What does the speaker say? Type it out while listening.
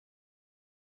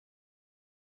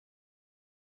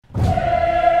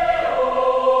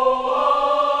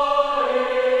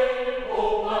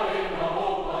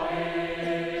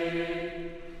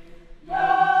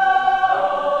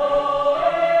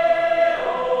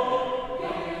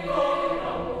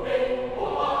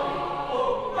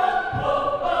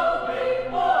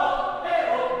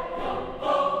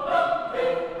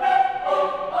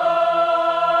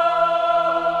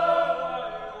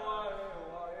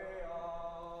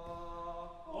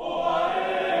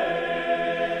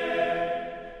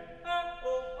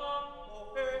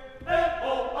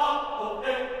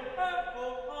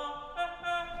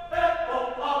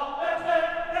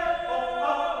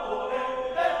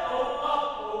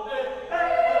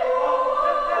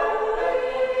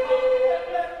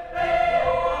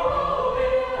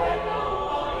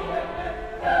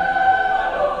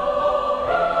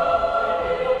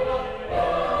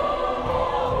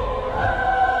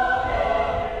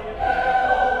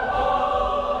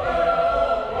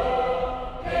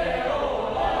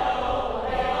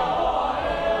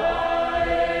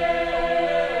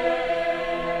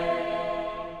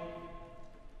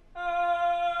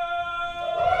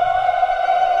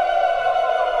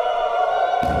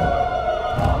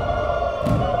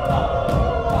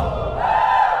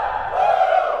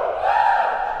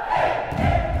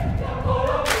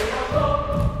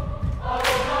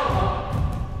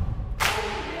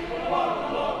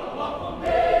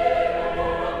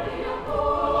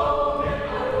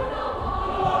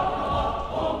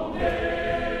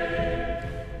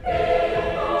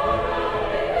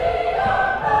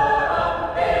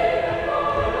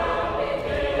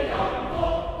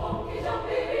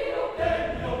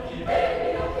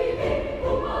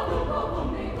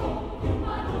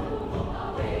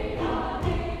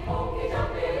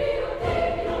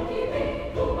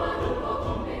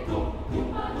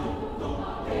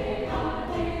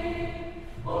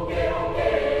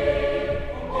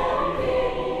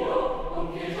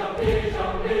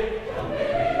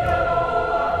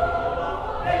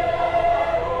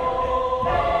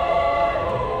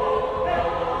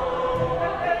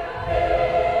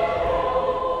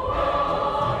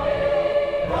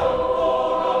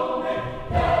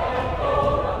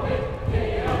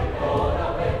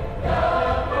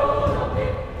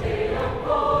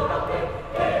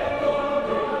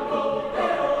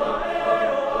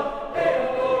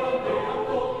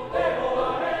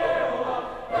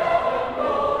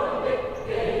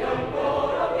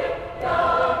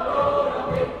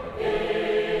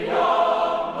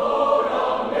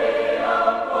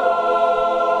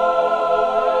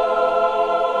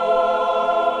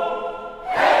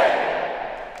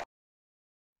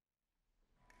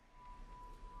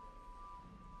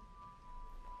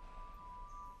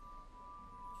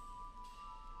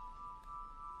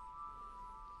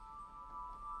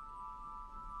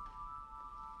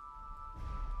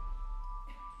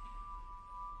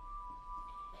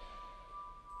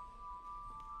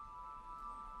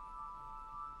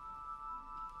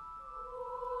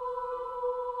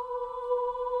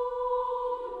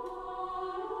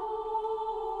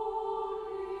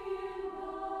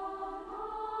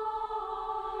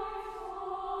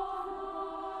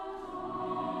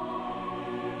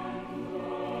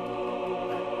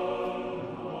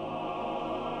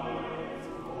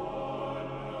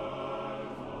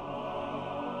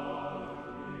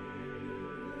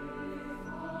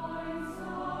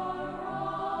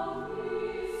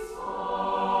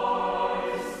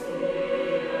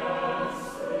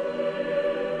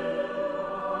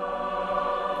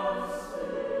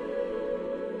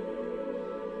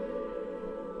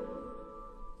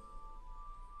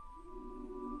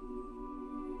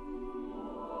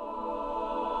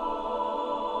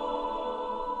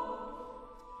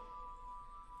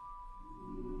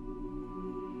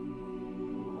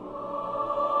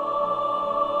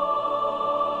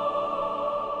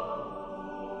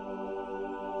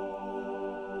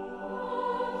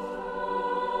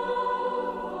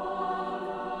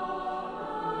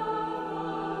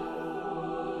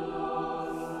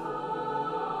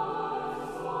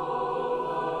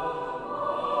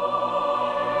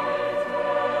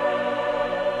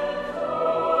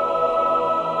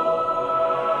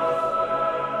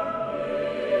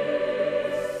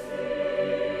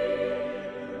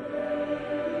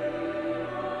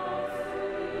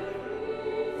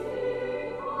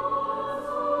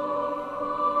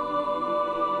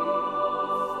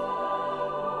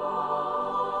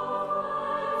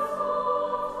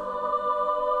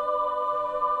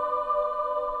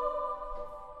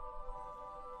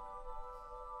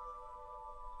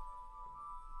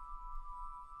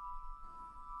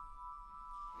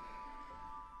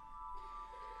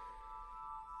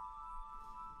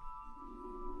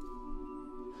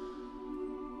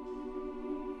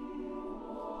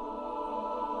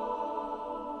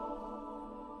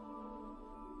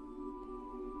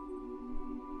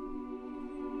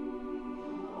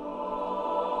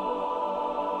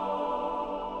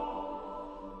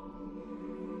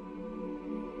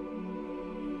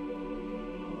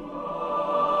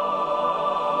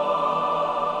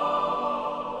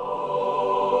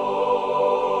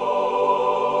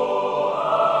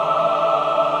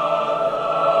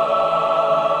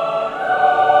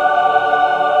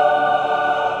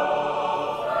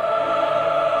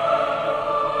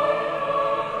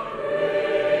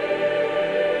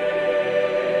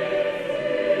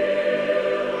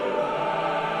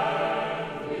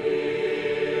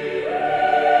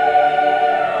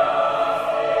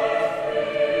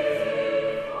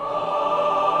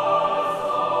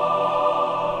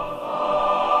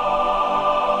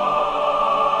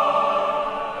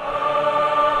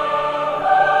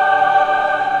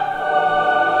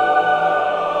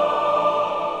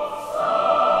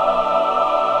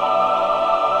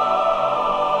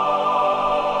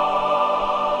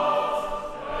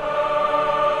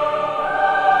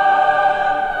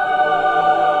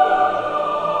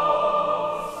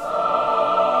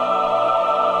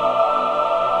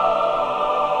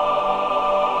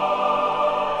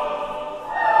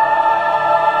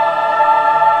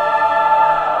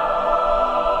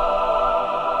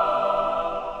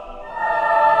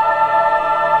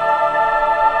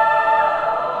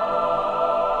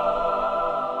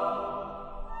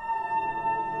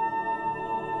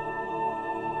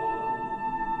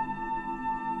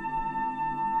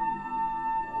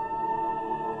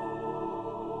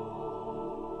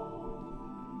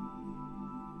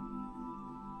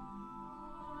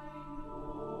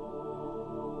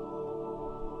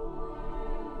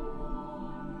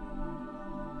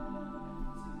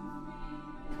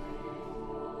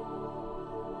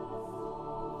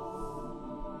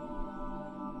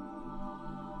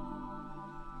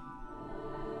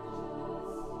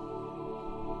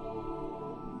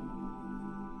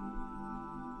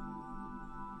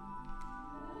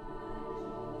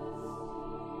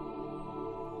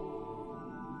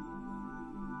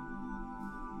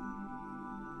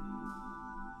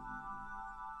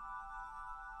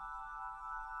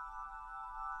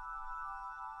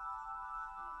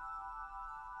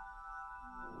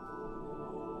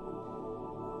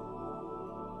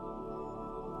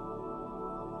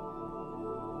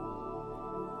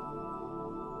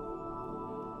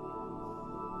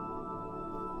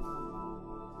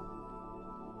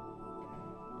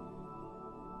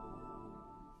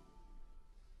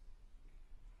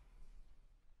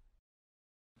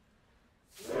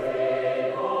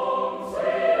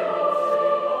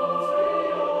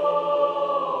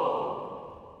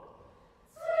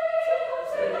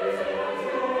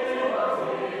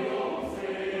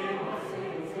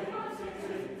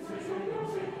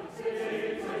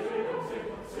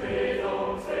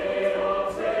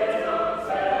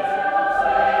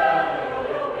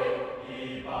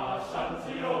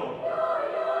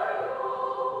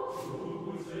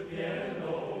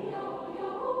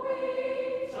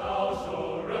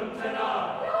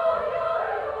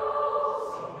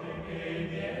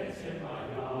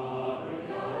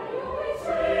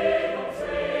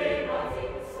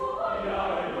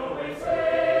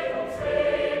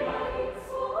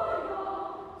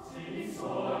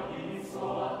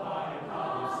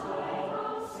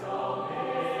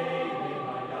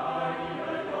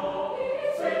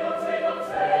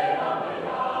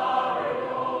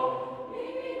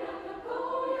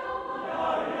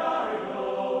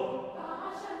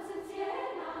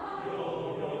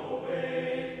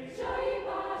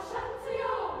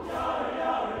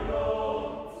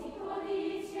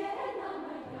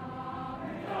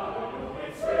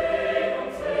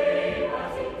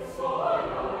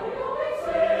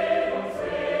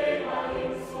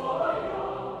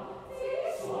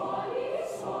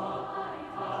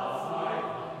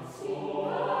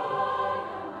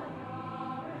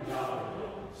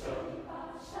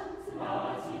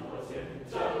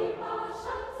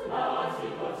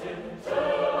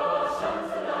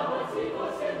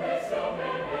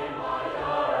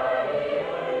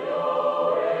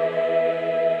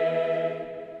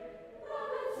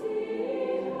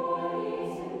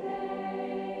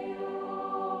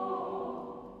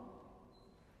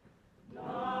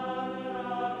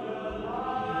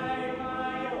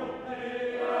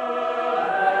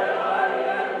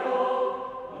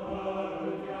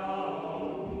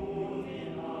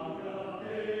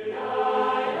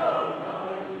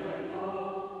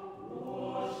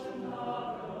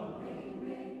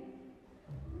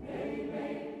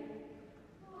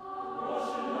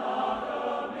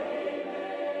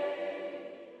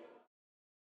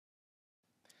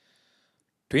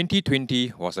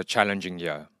2020 was a challenging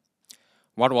year.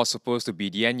 What was supposed to be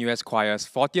the NUS Choir's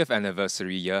 40th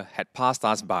anniversary year had passed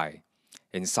us by,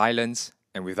 in silence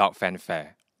and without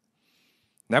fanfare.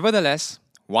 Nevertheless,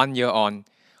 1 year on,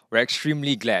 we're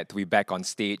extremely glad to be back on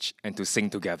stage and to sing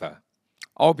together,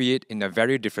 albeit in a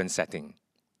very different setting.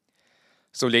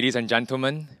 So ladies and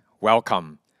gentlemen,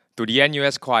 welcome to the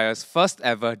NUS Choir's first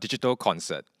ever digital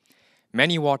concert.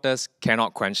 Many waters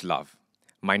cannot quench love.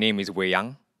 My name is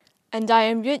Ieiunio. And I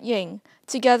am Eugene.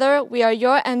 Together, we are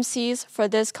your MCs for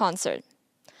this concert.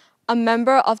 A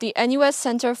member of the NUS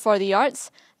Center for the Arts,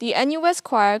 the NUS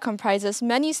Choir comprises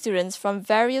many students from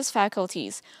various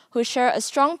faculties who share a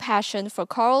strong passion for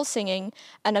choral singing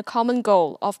and a common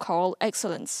goal of choral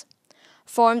excellence.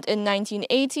 Formed in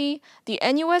 1980, the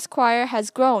NUS Choir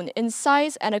has grown in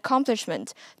size and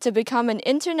accomplishment to become an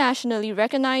internationally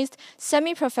recognized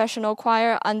semi-professional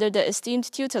choir under the esteemed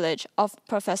tutelage of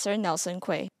Professor Nelson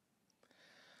Kwei.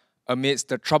 Amidst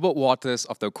the troubled waters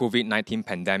of the COVID-19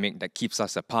 pandemic that keeps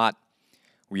us apart,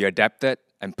 we adapted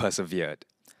and persevered,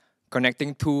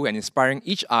 connecting to and inspiring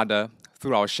each other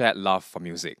through our shared love for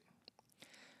music.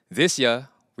 This year,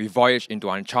 we voyage into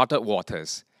uncharted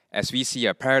waters as we see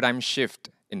a paradigm shift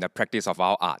in the practice of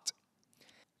our art.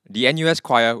 The NUS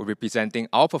Choir will be presenting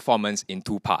our performance in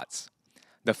two parts.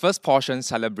 The first portion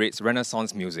celebrates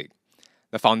Renaissance music,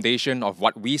 the foundation of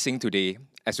what we sing today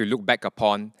as we look back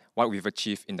upon what we've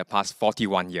achieved in the past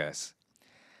 41 years.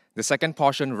 The second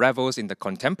portion revels in the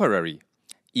contemporary,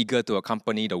 eager to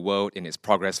accompany the world in its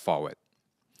progress forward.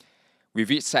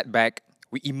 With each setback,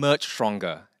 we emerge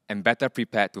stronger and better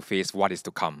prepared to face what is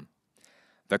to come.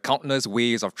 The countless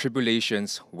waves of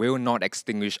tribulations will not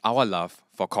extinguish our love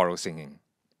for choral singing.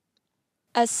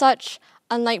 As such,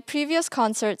 unlike previous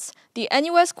concerts, the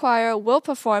NUS Choir will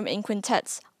perform in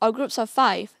quintets or groups of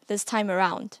 5 this time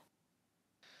around.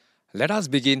 Let us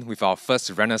begin with our first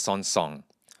Renaissance song,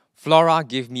 Flora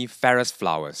Give Me Fairest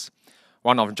Flowers,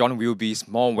 one of John Wilby's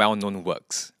more well-known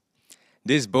works.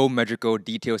 This bow madrigal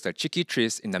details the cheeky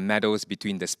tryst in the meadows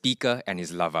between the speaker and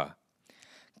his lover.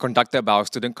 Conducted by our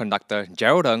student conductor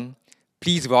Gerald,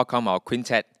 please welcome our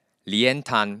quintet Lian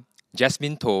Tan,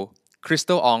 Jasmine To,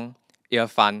 Crystal Ong,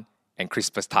 Irfan, and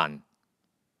Crispus Tan.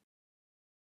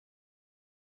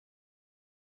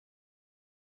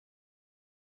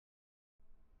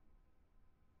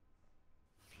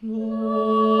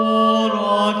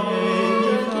 Flora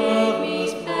gave me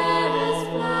fairest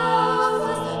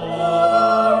flowers.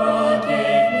 Flora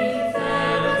gave me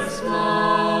fairest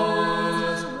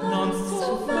flowers. None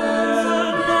so fair,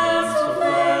 none so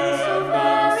fair, so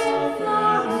very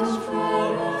fairest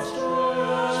Flora's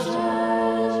treasure.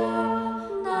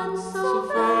 None so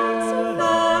fair,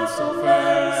 none so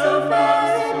fair, so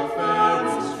very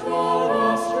fairest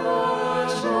Flora's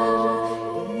treasure.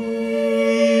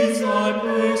 These I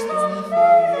placed on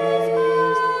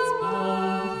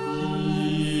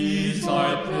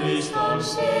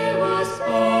she was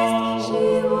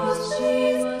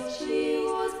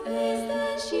pleased,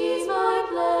 and she's my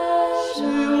pleasure.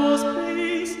 She was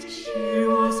pleased, she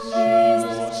was pleased,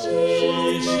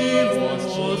 she was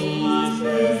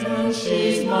pleased, and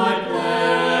she's my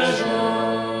pleasure.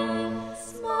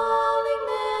 Smiling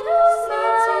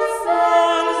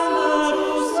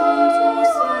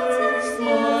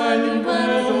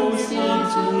meadows seem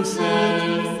to say,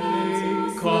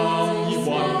 come ye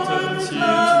wantons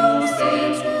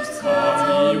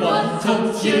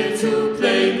here to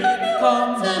play.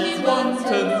 Come ye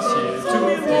wantons here to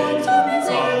play.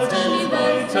 Come ye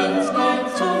wantons here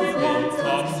to play.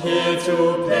 Come here to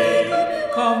play.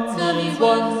 Come ye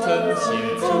wantons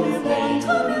here to play.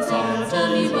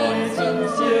 Come ye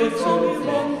wantons here to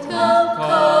play.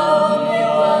 Come ye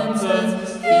wantons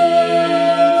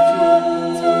here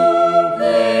to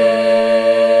play.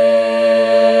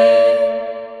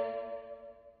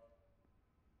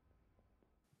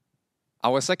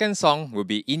 Our second song will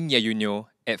be In Ieiunio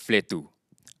Et Fletu,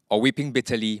 or Weeping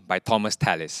Bitterly by Thomas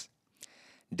Tallis.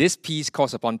 This piece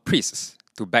calls upon priests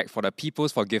to beg for the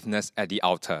people's forgiveness at the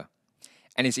altar,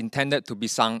 and is intended to be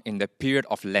sung in the period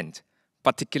of Lent,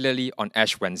 particularly on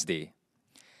Ash Wednesday.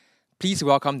 Please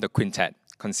welcome the quintet,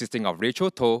 consisting of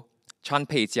Rachel To, Chan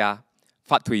Pei Jia,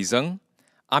 Fat Tui Zeng,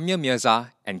 Amir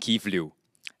Mirza, and Keith Liu,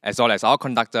 as well as our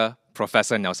conductor,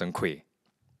 Professor Nelson Kwei.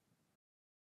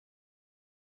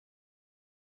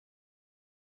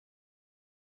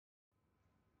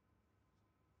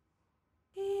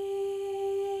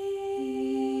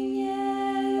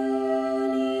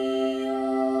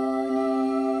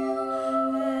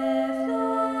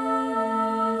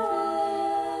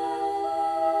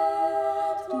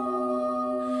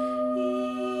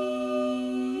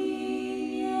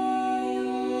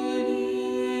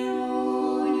 In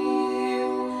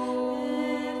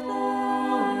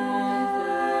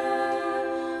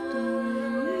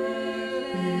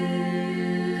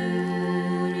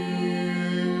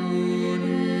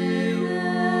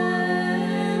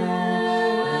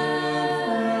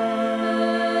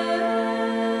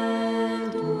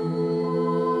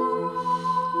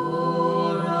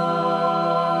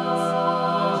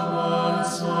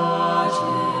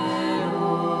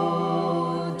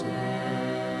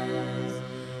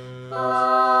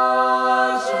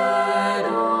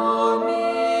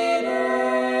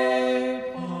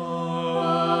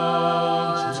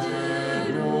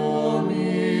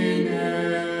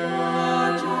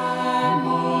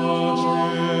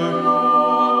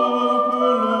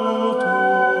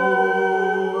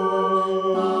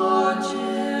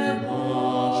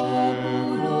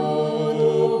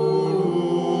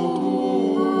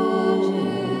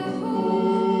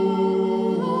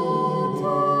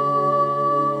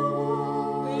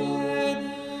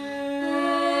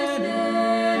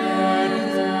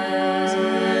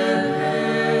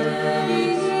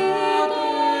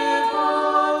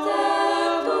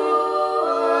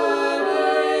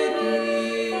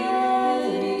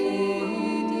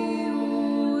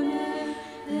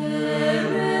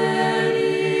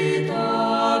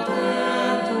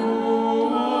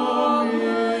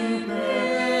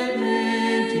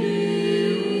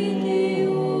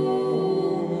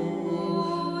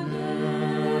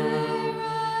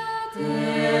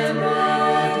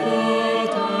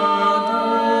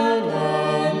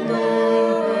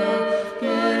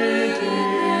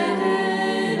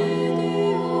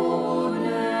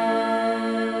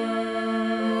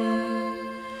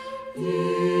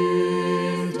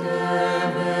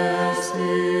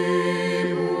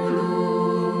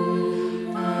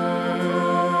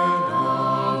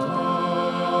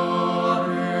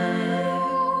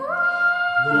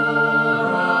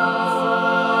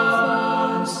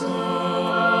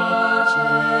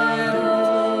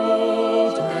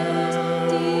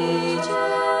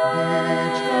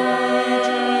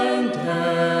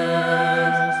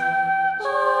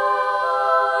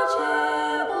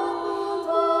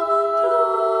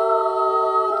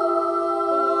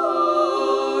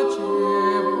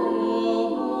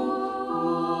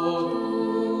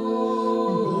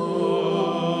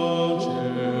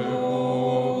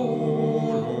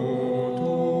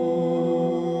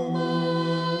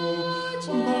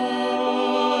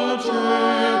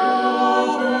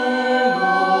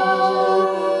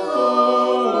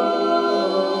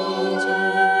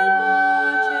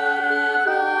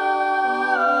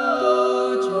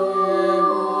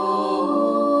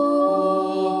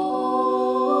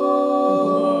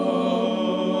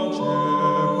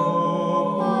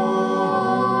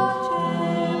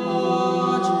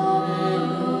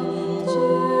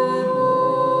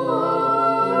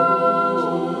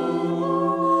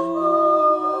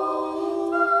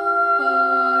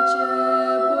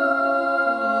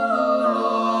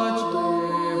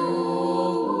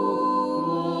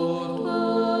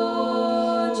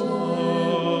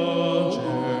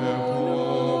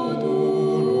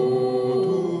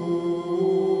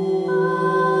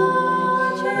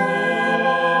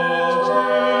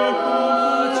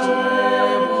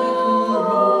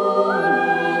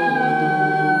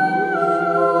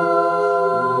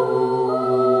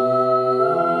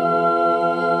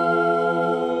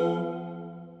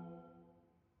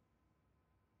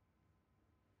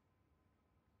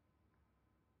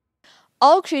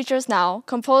All Creatures Now,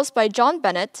 composed by John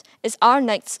Bennett, is our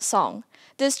next song.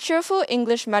 This cheerful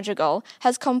English madrigal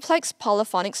has complex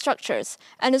polyphonic structures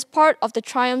and is part of the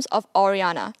Triumphs of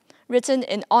Oriana, written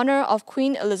in honor of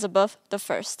Queen Elizabeth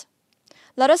I.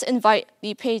 Let us invite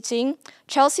Li Pei-ting,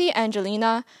 Chelsea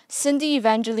Angelina, Cindy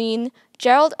Evangeline,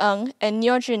 Gerald Ng, and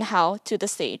Eugene to the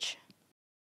stage.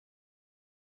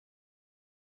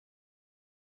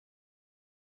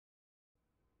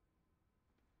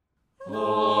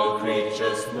 All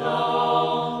creatures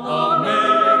now are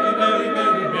merry, merry,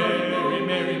 merry, merry,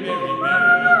 merry, merry, merry,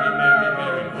 merry,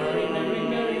 merry, merry,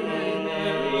 merry, merry,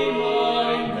 merry,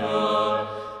 minded.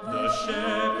 The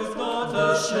shepherd's daughter,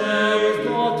 shepherd's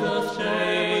daughter,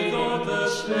 shepherd's daughter,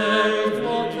 shepherd's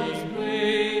daughter's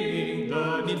playing. The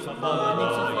nymphs are flying,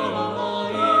 nymphs are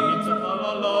flying, nymphs are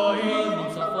flying,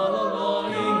 nymphs are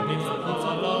flying, nymphs are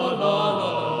flying.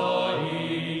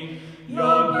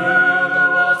 Young Heather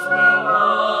was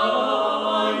well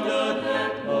minded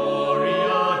at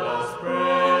Gloria's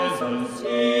presence,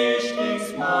 each king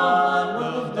smiled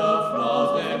of the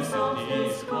flowers themselves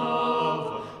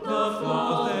discover, the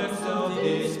flowers themselves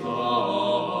discover.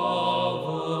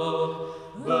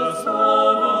 Verse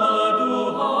over to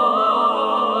harbor,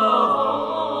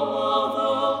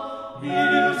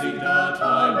 musing the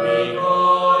time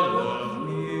beguiled,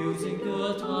 musing the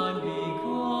time beguiled.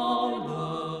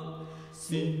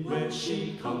 See where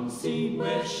she comes, see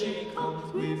where she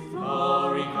comes, with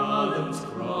flowery garlands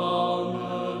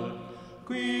crowned.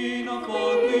 Queen of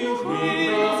all queens,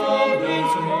 queen of all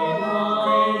queens,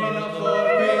 queen of all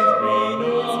queens, queen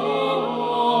of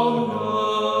honor.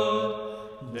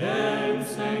 Then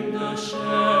sang the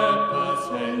shepherds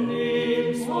and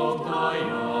nymphs of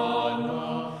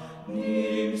Diana,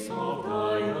 nymphs of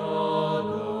Diana.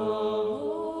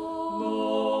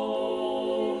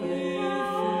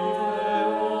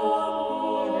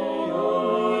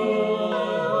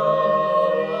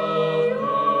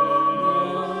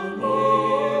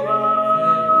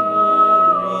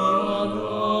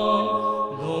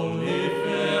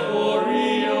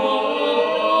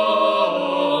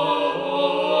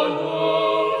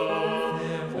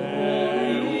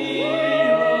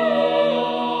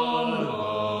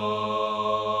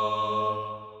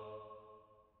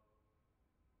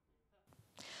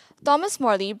 Thomas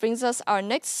Morley brings us our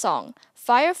next song,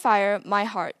 Fire, Fire, My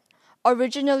Heart.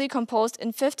 Originally composed in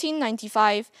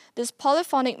 1595, this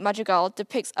polyphonic madrigal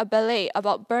depicts a ballet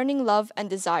about burning love and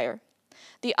desire.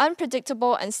 The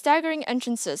unpredictable and staggering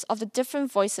entrances of the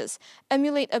different voices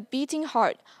emulate a beating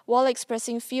heart while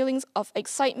expressing feelings of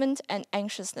excitement and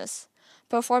anxiousness.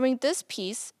 Performing this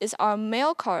piece is our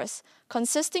male chorus,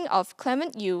 consisting of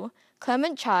Clement Yu,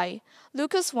 Clement Chai,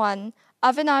 Lucas Wan,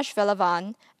 Avinash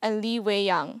Velavan, and Li Wei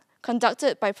Yang,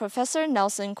 conducted by Professor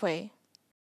Nelson Kwei.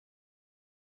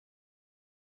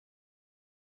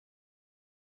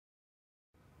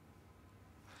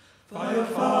 Fire,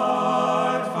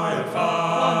 fire, fire,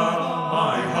 fire,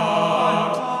 my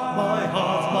heart, my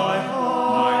heart, my heart,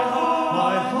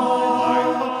 my heart, my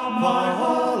heart, my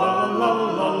heart, la la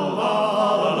la la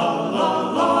la la la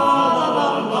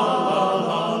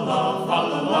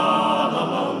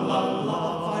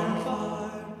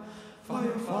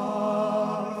fire, fire,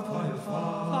 fire, fire,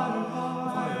 fire,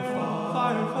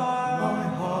 fire, fire, my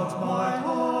heart, my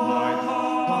heart, my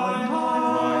heart, my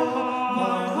heart,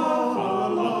 my heart,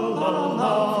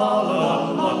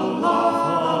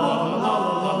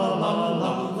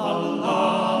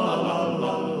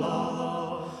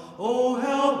 oh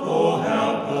help, oh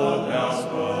help, oh help,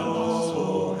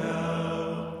 oh help.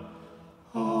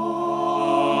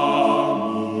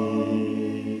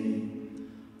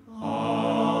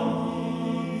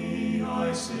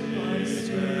 I sit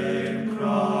and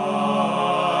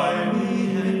cry,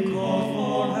 and call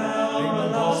for help,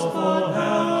 alas for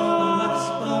help, alas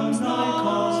comes night,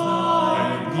 comes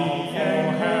night, and call for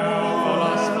help,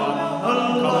 alas comes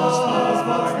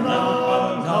night,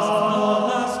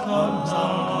 alas comes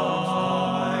night.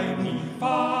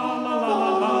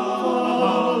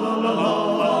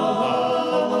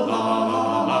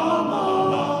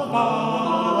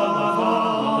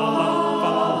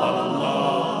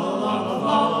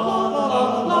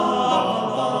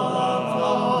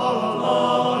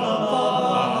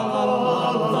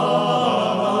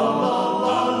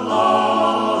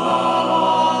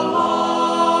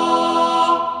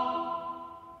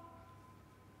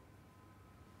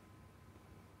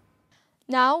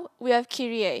 Now we have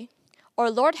Kyrie, or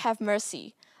Lord Have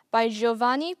Mercy, by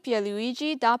Giovanni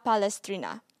Pierluigi da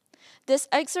Palestrina. This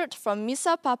excerpt from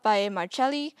Missa Papae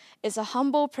Marcelli is a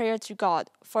humble prayer to God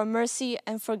for mercy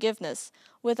and forgiveness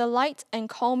with a light and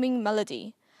calming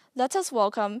melody. Let us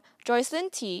welcome Joycelyn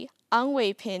T., Ang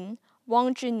Wei Pin,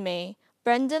 Wang Junmei,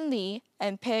 Brendan Lee,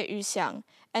 and Pei Yuxiang,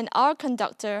 and our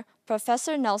conductor,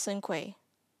 Professor Nelson Kwei.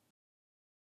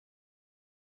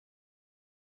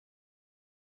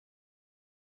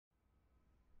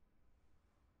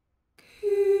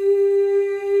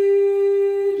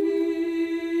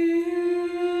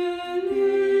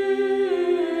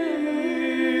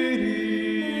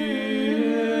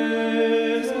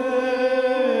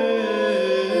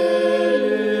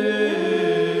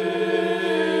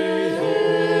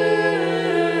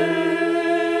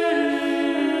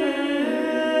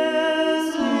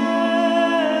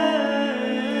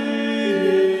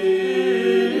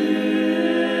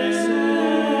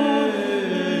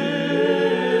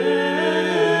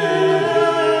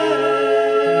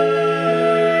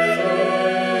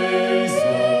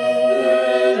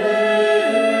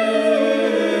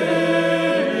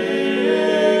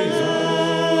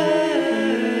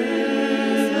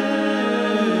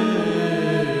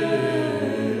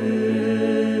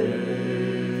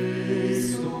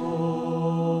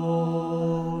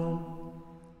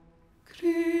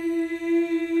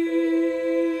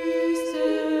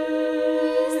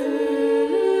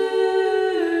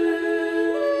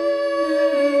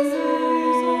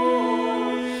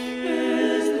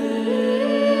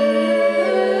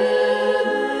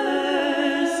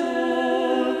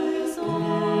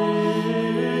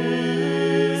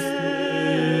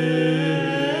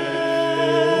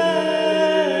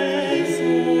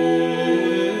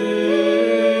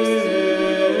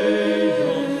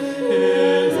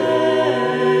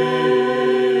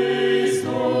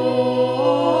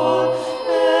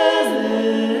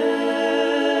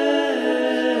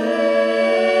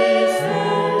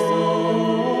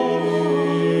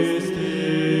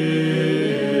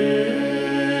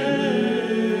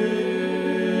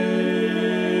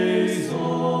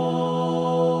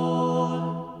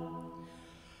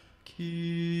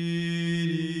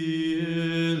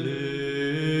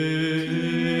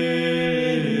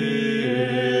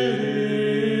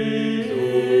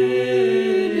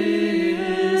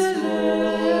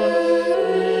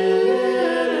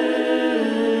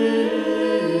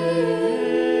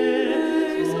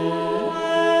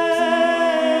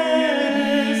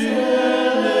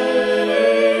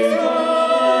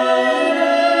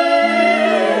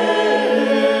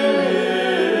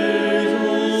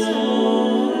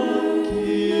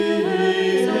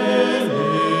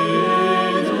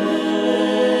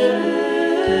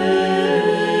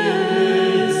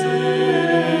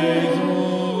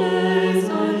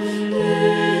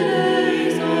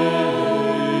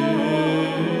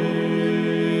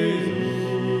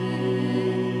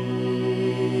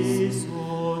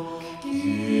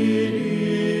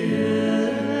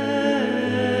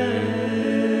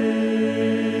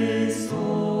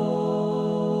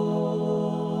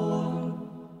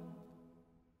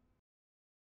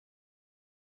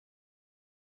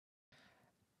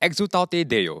 Exultate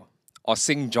Deo, or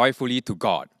Sing Joyfully to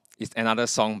God, is another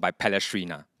song by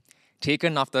Palestrina,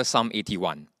 taken after Psalm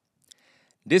 81.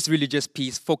 This religious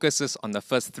piece focuses on the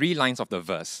first 3 lines of the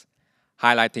verse,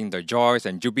 highlighting the joys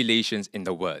and jubilations in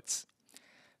the words.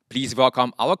 Please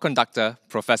welcome our conductor,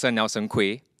 Professor Nelson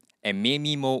Kwei, and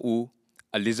Mamie Mo U,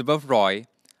 Elizabeth Roy,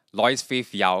 Lois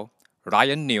Faith Yao,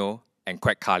 Ryan Neo, and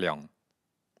Kwek Ka Leong.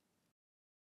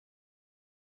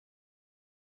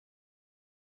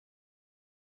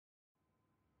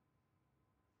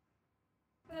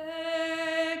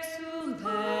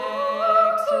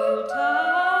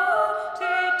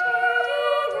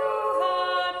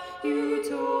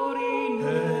 Deo,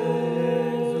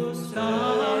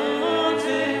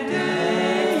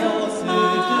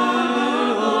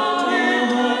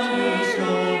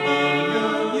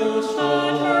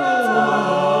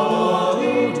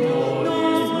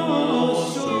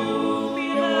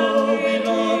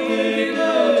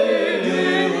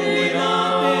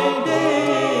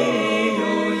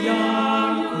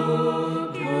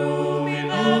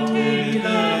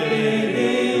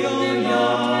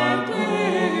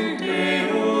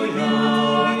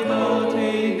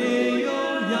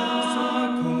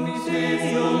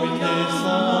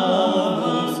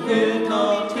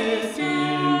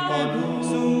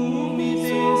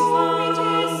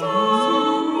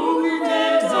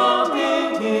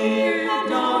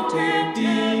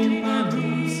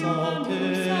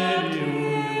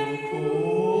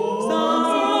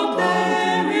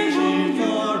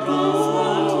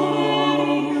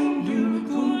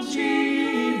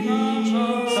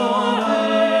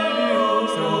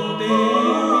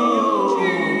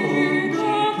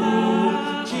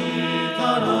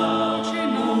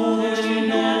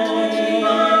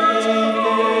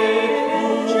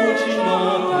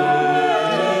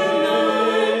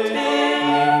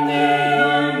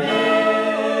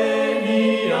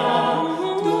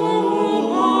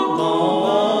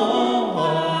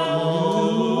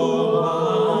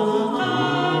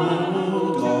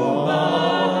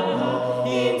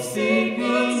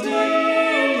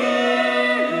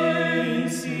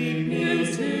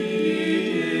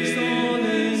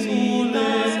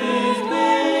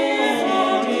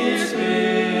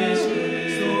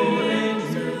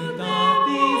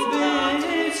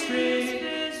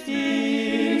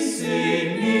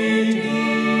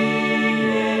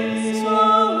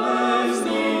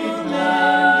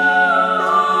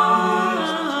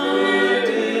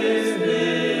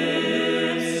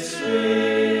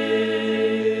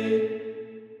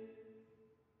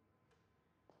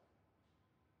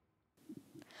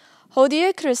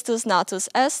 Hodie Christus Natus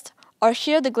Est, or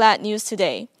Hear the Glad News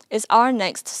Today, is our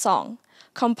next song.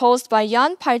 Composed by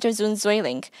Jan Pieterszoon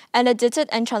Zweilink and edited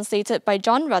and translated by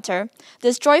John Rutter,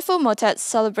 this joyful motet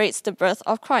celebrates the birth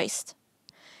of Christ.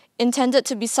 Intended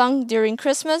to be sung during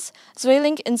Christmas,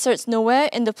 Zweilink inserts nowhere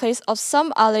in the place of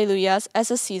some Alleluias as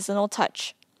a seasonal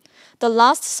touch. The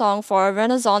last song for our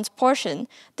Renaissance portion,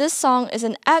 this song is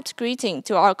an apt greeting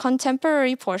to our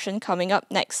contemporary portion coming up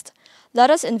next. Let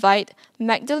us invite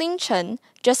Magdalene Chen,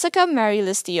 Jessica Mary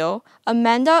Listio,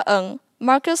 Amanda Ng,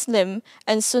 Marcus Lim,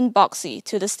 and Sun Boxy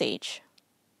to the stage.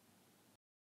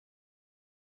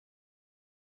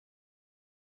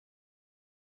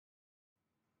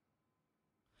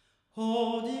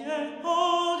 Hodie,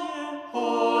 hodie,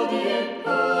 hodie,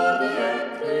 hodie,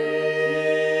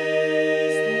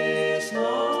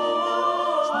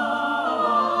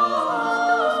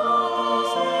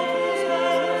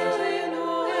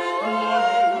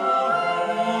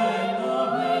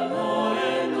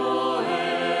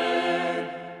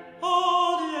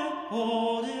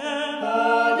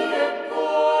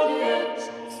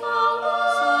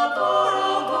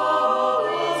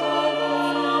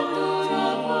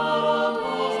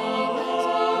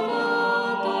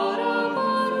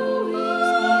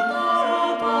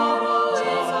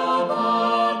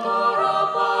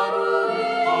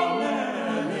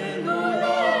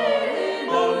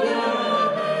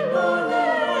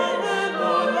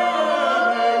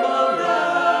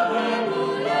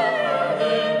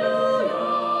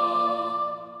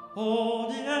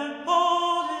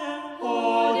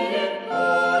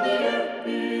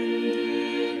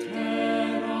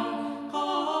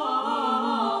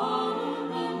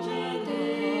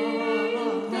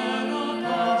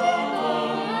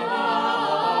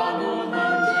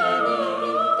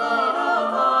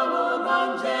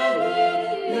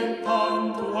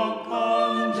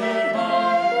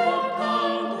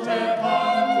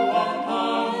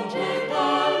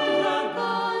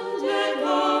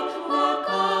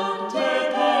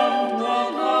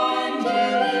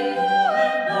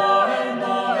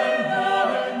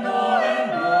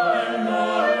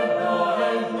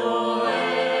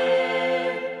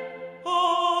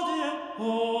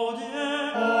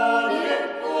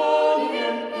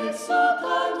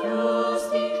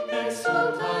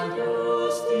 Christus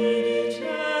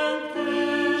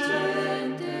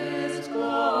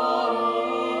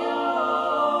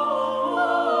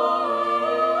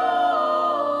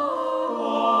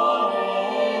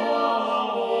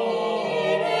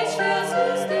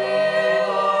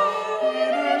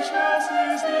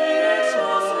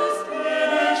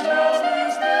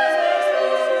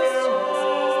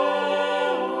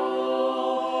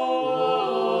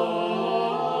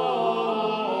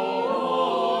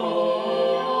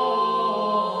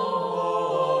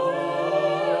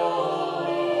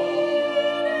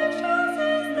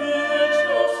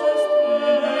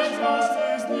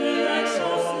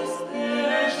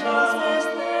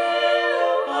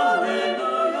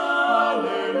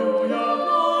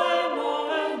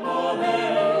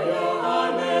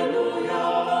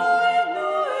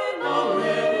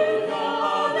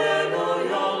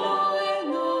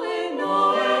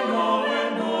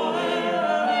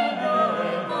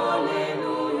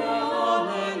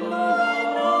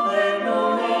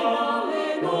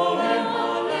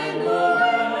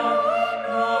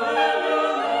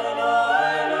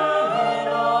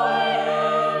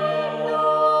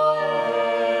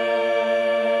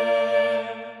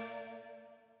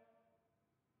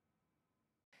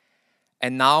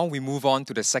And now we move on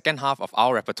to the second half of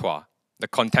our repertoire, the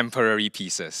contemporary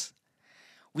pieces.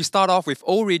 We start off with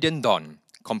O Radiant Dawn,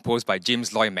 composed by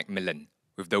James Lloyd Macmillan,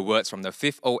 with the words from the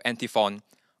fifth O antiphon,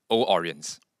 O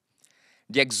Oriens.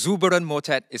 The exuberant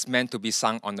motet is meant to be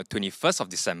sung on the 21st of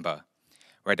December,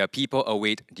 where the people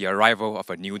await the arrival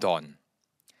of a new dawn.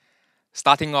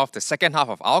 Starting off the second half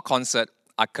of our concert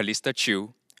are Callista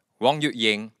Chiu, Wong Yut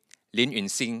Ying, Lin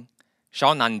Yunsing,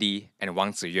 Shao Nandi, and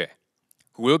Wang Ziyue,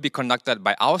 who will be conducted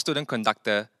by our student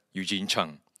conductor, Eugene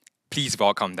Chng. Please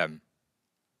welcome them.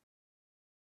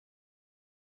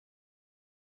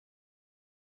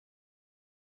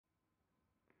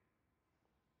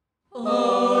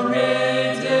 O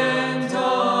radiant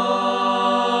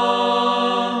dawn,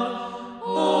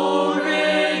 O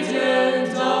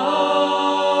radiant dawn,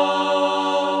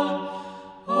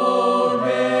 O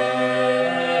radiant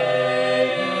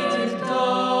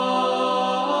dawn,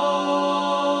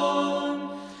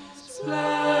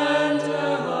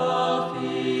 splendor of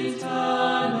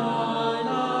eternal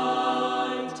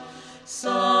light,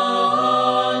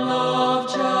 Son of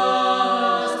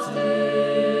justice,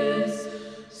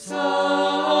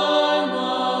 Son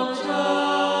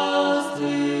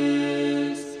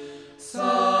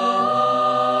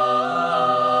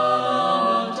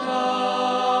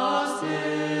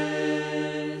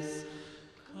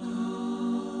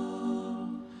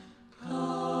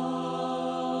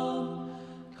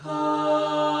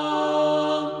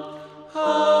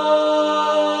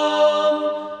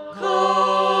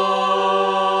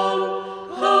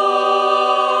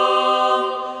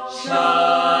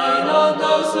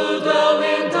those who dwell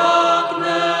in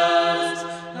darkness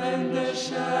and the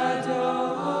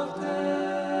shadow of death.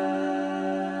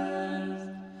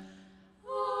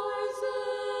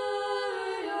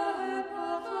 Isaiah had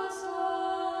prophesied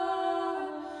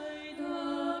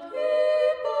the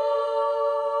people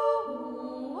who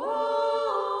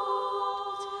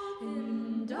walked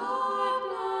in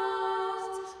darkness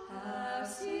have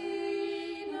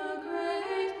seen a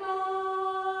great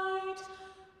light.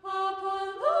 Upon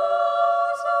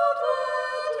those who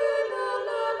dwelt in the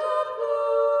land of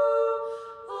blue,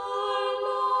 our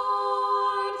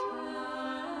light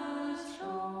has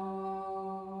shone.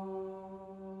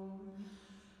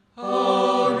 O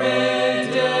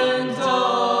radiant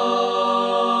dawn,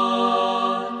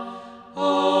 O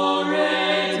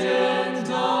radiant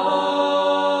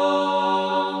dawn,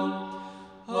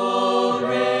 O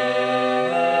radiant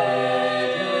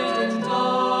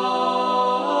dawn,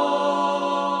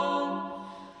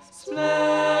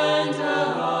 splendor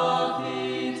of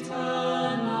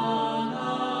eternal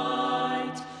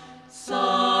light,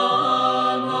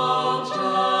 Sun of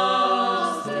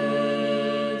justice,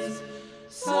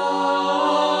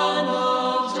 Sun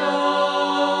of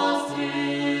justice,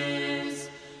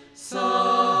 Sun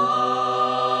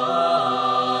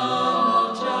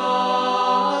of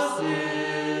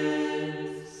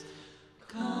justice.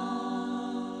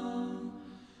 Come,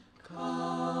 come,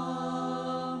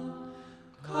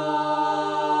 come,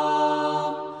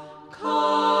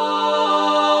 come,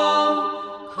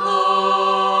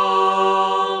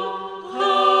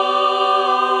 come.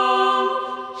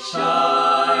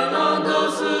 Shine on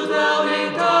those who dwell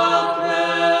in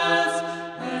darkness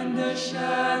and the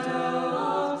shadow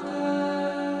of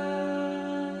death.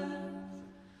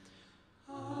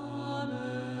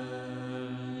 Amen,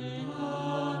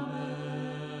 amen,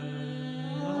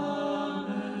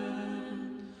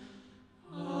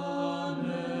 amen, amen.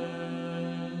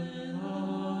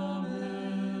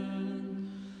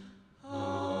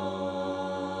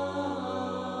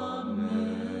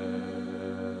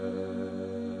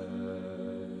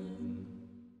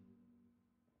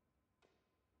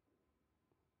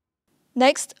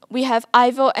 Next, we have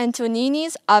Ivo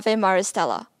Antonini's Ave Marie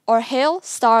Stella, or Hail,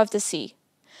 Star of the Sea.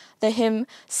 The hymn,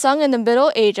 sung in the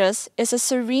Middle Ages, is a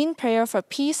serene prayer for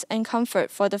peace and comfort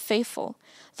for the faithful.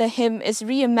 The hymn is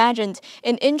reimagined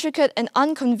in intricate and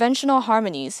unconventional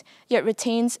harmonies, yet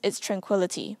retains its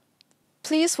tranquility.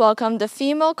 Please welcome the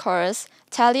female chorus,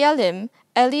 Talia Lim,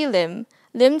 Ellie Lim,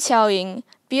 Lim Qiaoying,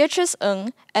 Beatrice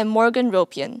Ng, and Morgan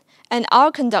Ropian, and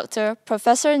our conductor,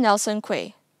 Professor Nelson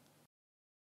Kwei.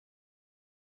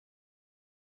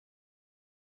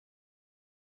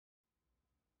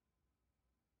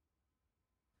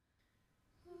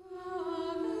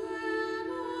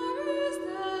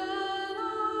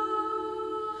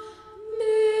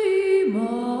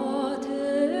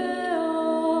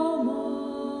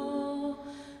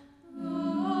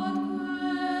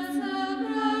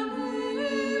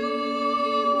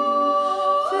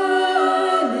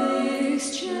 Felix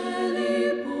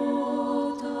Celi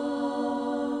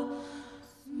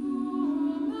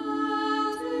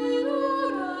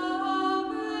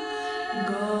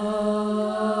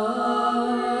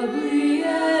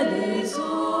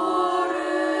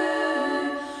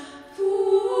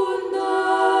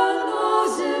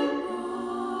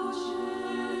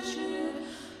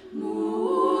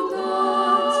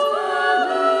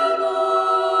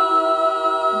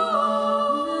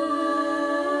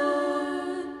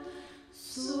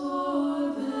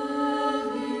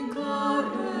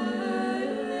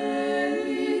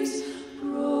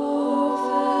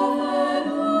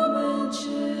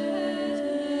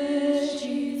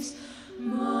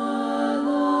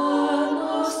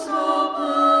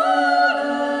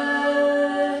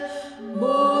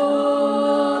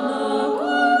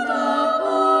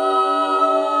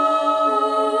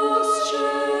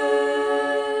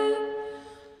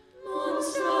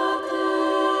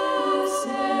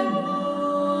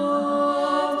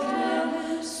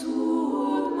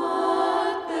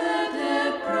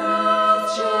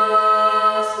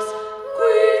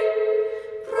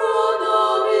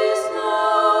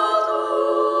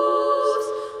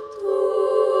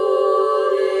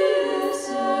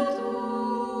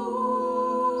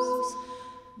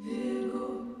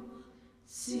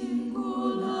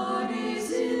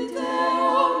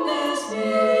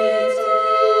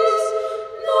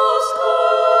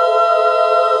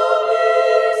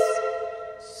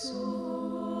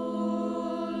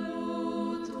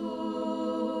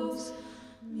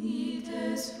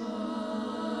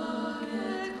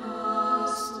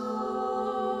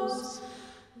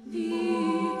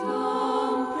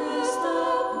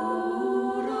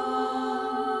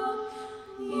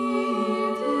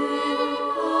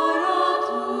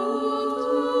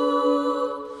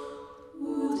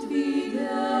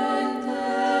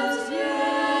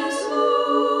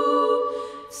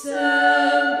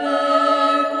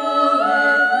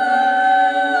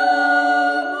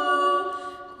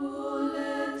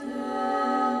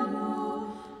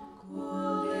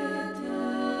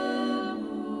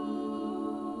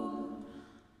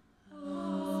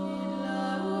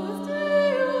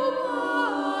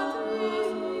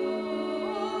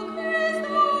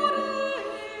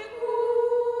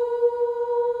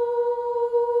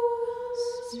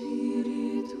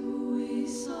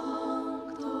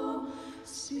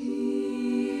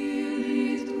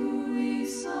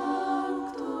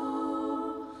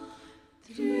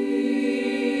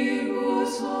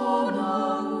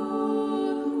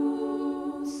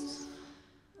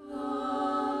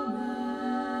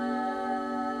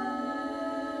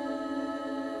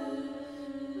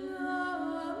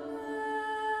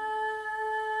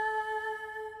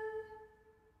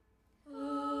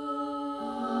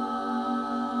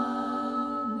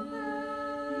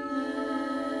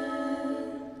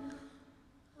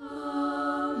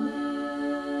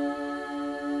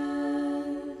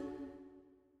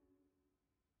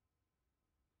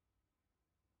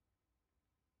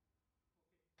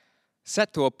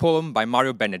Set to a poem by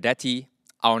Mario Benedetti,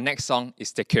 our next song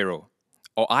is Quiero,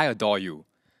 or I Adore You,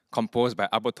 composed by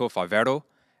Alberto Favero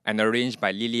and arranged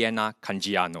by Liliana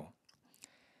Cangiano.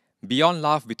 Beyond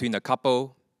love between the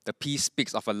couple, the piece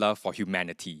speaks of a love for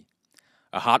humanity,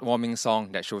 a heartwarming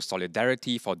song that shows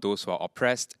solidarity for those who are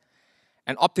oppressed,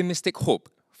 and optimistic hope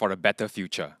for a better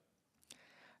future.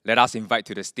 Let us invite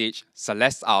to the stage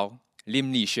Celeste Au,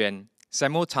 Lim Li Xuan,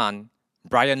 Samuel Tan,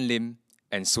 Brian Lim,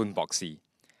 and Sun Boxy,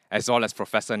 as well as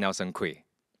Professor Nelson Kwei.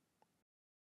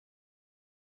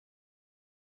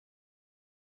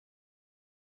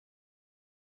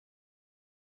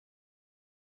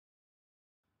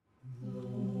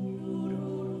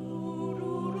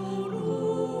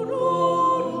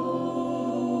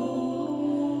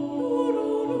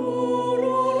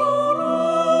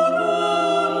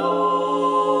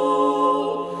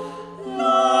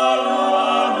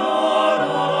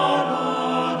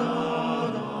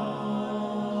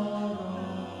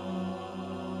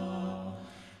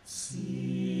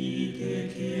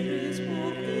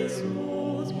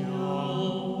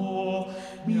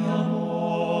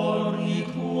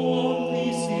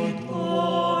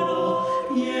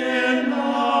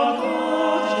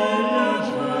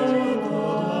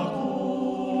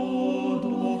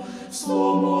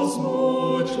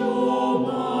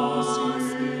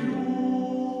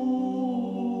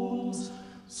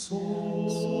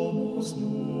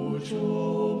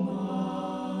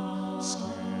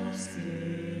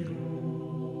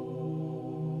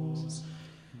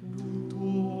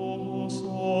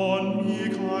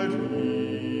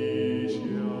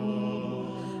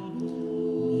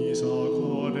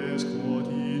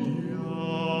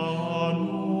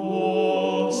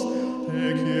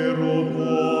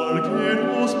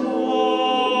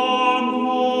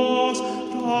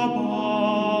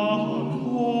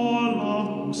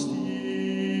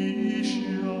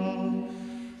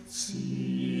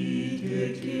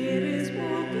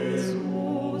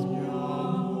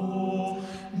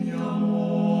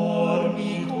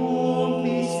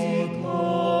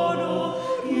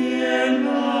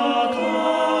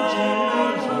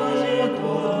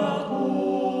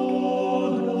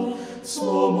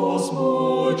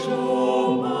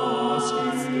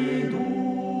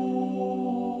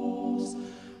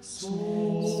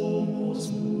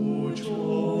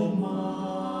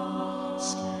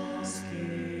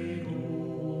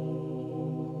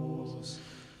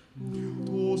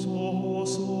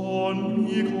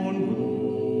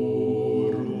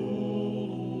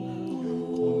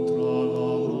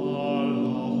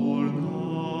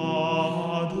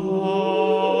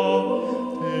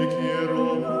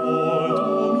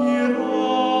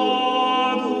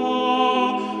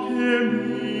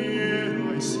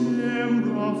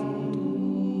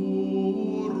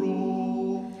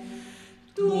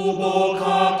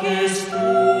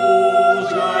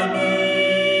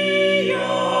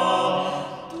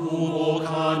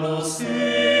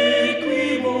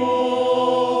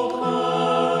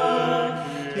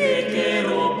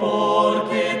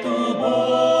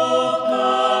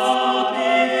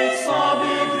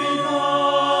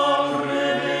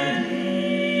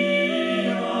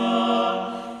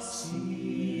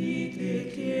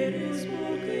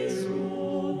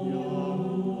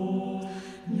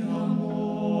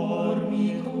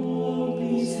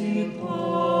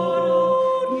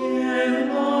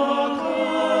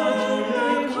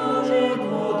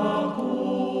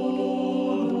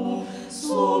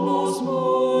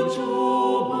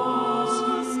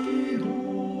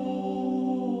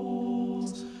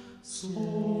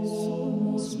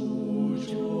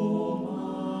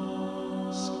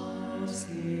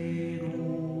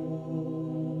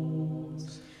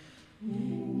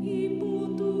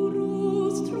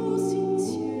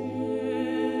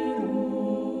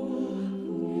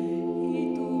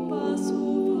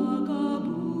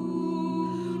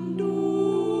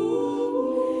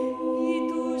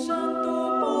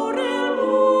 Por el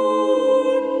mundo.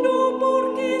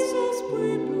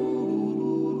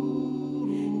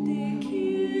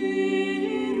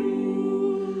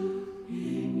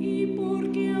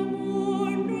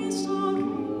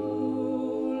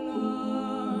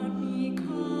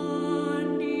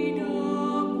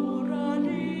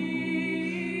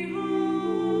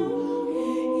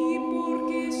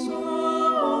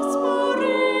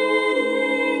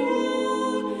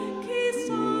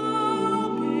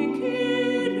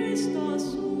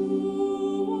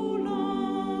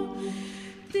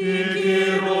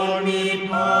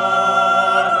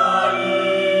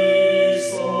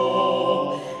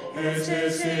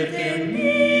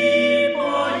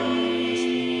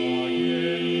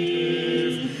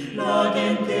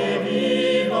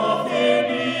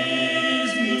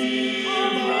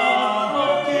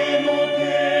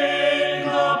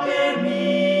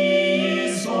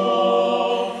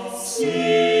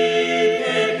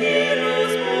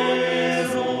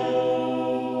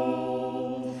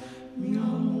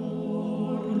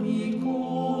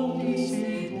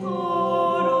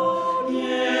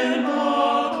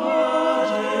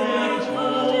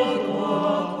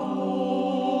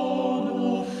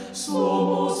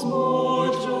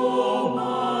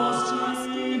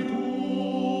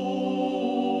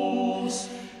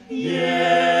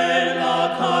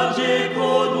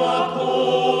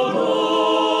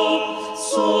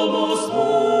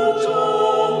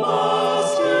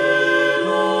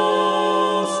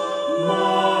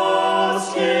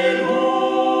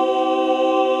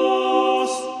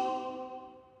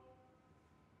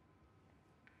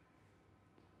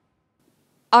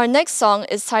 Our next song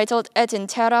is titled In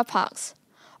Terra Pax,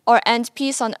 or And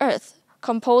Peace on Earth,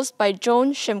 composed by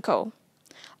Joan Shimko.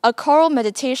 A choral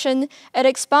meditation, it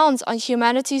expounds on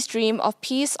humanity's dream of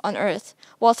peace on earth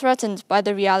while threatened by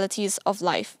the realities of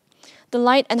life. The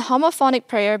light and homophonic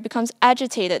prayer becomes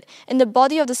agitated in the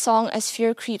body of the song as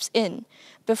fear creeps in,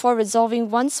 before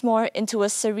resolving once more into a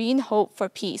serene hope for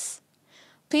peace.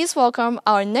 Please welcome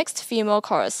our next female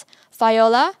chorus,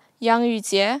 Viola, Yang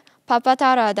Yujie,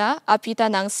 Papatarada, Apita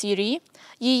Nang Siri,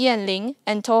 Yi Yanling,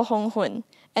 and To Hong Hun,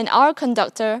 and our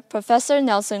conductor, Professor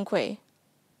Nelson Kwei.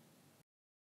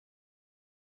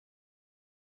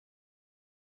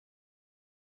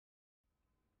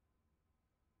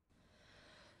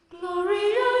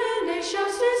 Gloria in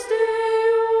excelsis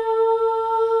Deo.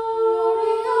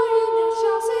 Gloria in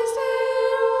excelsis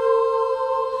Deo.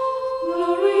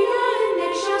 Gloria in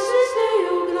excelsis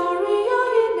Deo. Gloria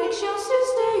in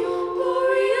excelsis Deo.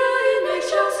 Gloria in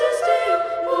excelsis Deo.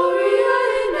 Gloria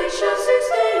in excelsis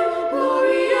Deo.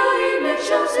 Gloria in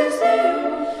excelsis Deo.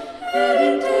 Et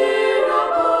in terra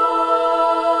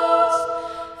pax.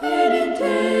 Et in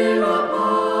terra pax.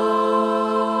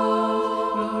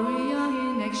 Gloria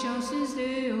in excelsis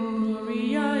Deo.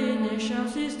 Gloria in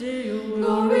excelsis Deo.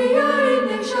 Gloria in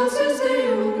excelsis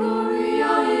Deo.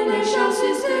 Gloria in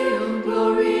excelsis Deo.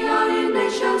 Gloria in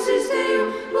excelsis Deo.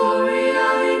 Gloria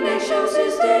in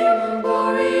excelsis Deo.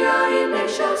 Gloria in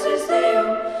excelsis Deo.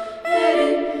 Et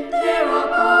in terra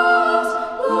pax.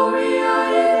 Gloria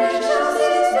in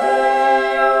excelsis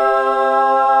Deo.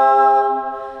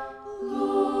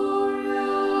 Gloria.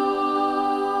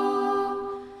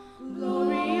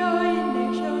 Gloria in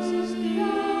excelsis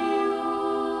Deo.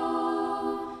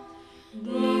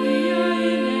 Gloria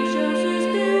in excelsis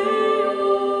Deo.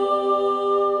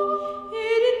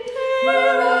 Et in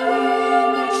terra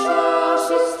in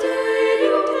excelsis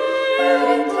Deo. Et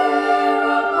in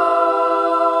terra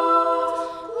pax.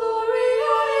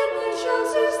 Gloria in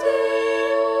excelsis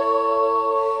Deo.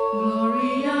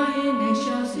 Gloria in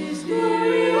excelsis Deo.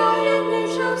 Gloria in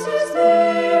excelsis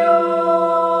Deo.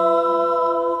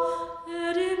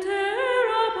 Et in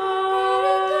terra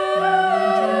pax.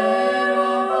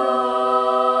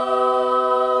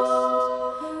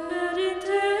 Et in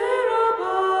terra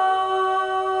pax.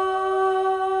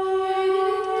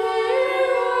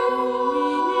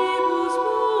 Omnibus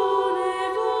bone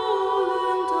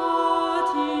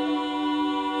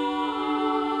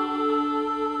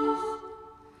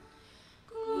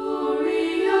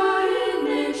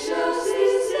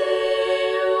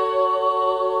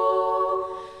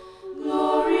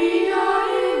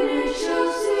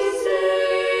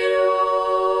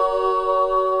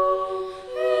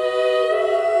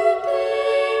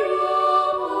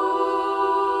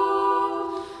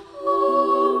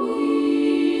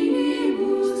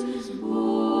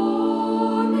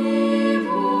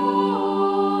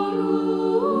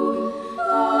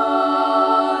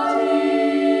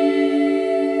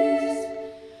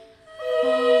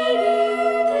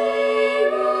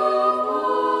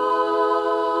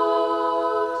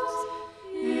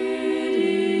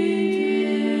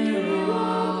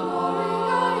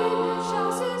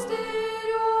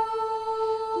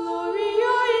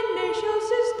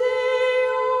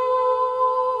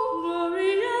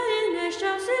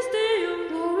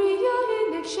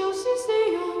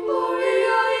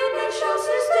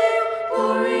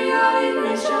Gloria in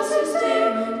excelsis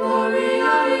Deo.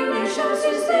 Gloria in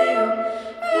excelsis Deo.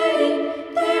 Et in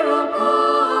terra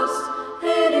pax.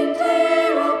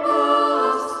 Omnibus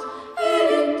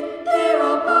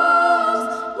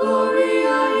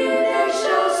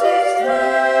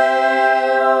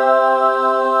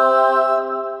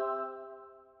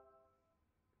bone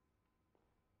voluntatis.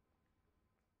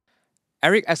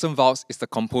 Eric Essenvals is the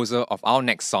composer of our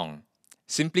next song,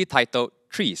 simply titled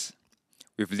Trees,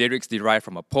 with lyrics derived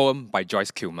from a poem by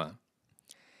Joyce Kilmer.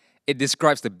 It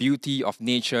describes the beauty of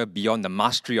nature beyond the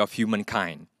mastery of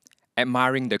humankind,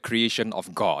 admiring the creation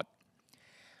of God.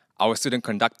 Our student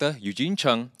conductor, Eugene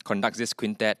Chng, conducts this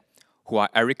quintet, who are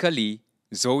Erica Lee,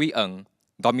 Zoe Ng,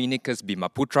 Dominicus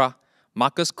Bimaputra,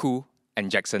 Marcus Koo, and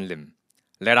Jackson Lim.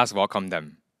 Let us welcome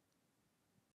them.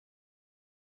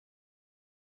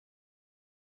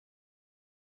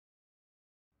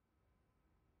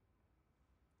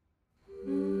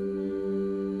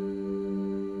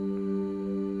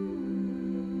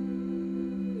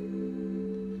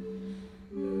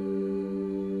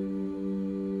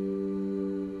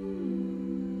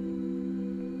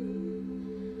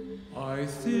 I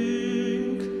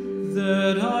think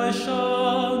that I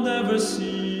shall never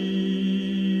see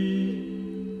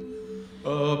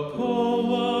a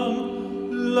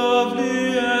poem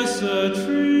lovely as a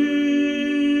tree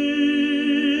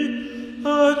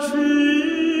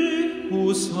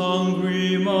whose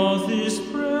hungry mouth is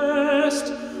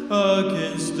pressed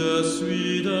against the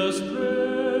sweetest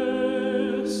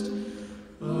breast,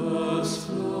 as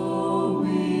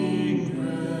flowing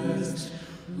breast,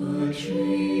 a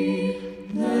tree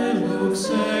that looks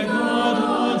at God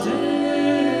all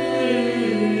day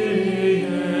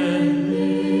and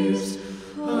lives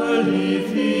a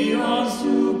leafy arms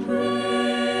to pray,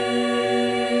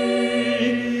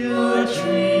 a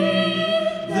tree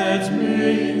that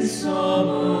may in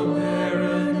summer wear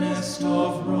a nest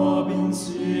of robins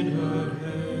in her hair.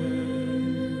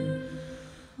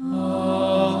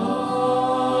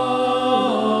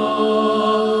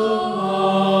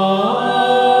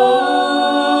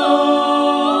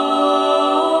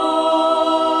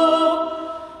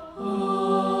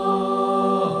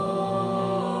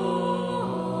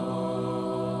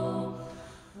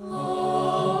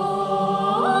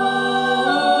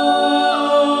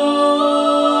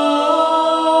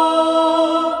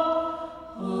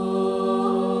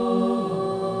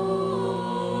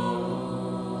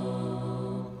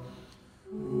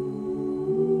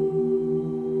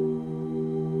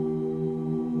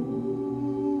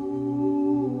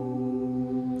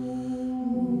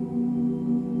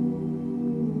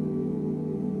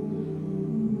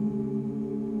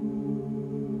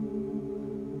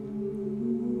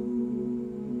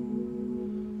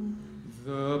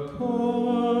 The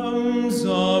poems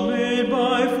are made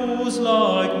by fools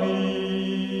like me,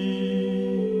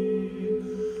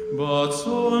 but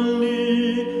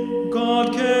only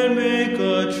God can make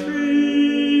a tree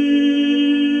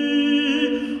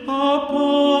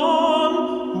upon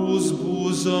whose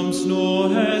bosom snow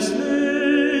has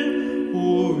lain,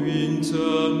 who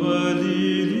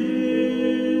intimately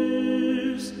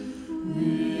lives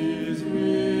with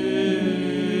rain.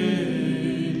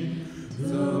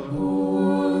 The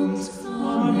poems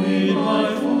are made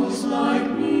by fools like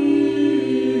me,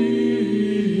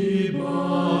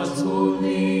 but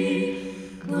only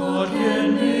God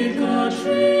can make a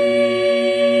tree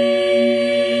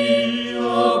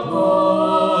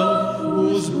upon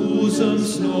whose bosom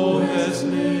snow has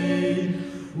lain,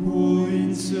 who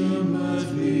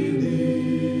intimately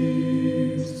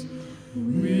lives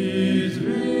with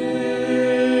rain.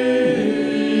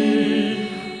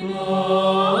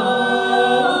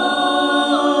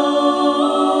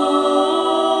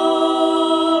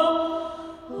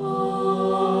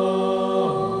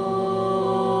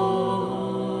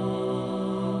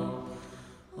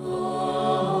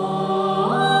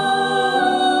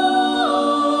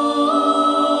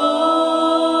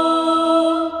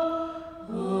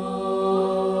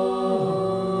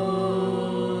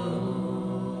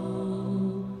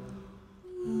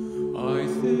 I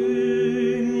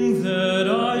think that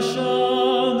I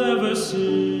shall never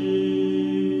see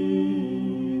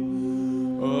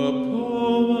a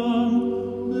poem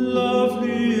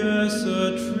lovely as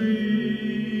a tree.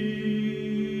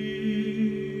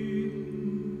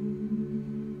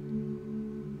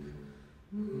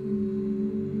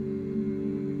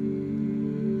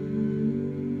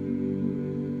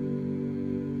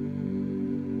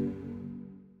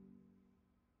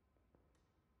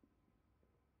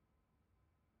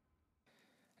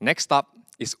 Next up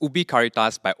is Ubi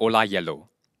Caritas by Ola Yellow,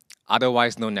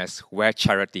 otherwise known as Where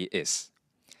Charity Is.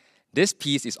 This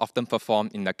piece is often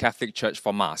performed in the Catholic Church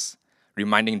for Mass,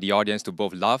 reminding the audience to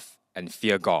both love and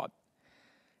fear God.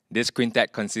 This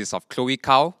quintet consists of Chloe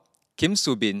Kao, Kim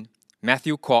Subin,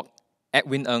 Matthew Kwok,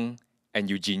 Edwin Ng, and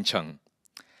Eugene Chng.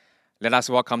 Let us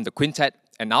welcome the quintet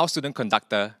and our student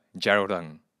conductor, Gerald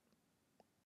Ng.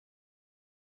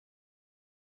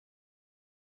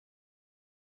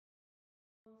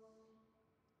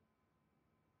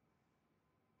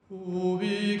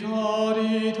 Ubi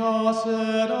Caritas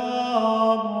et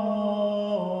amor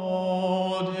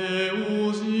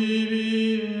Deus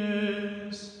ibi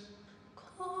est.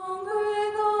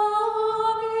 Congregam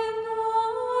in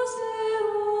nose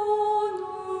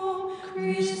unum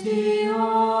Christi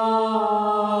amor.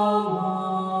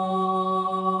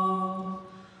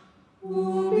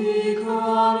 Ubi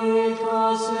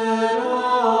Caritas et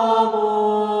amor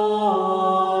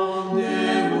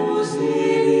Deus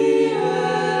ibi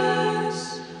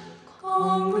est.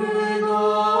 Congregam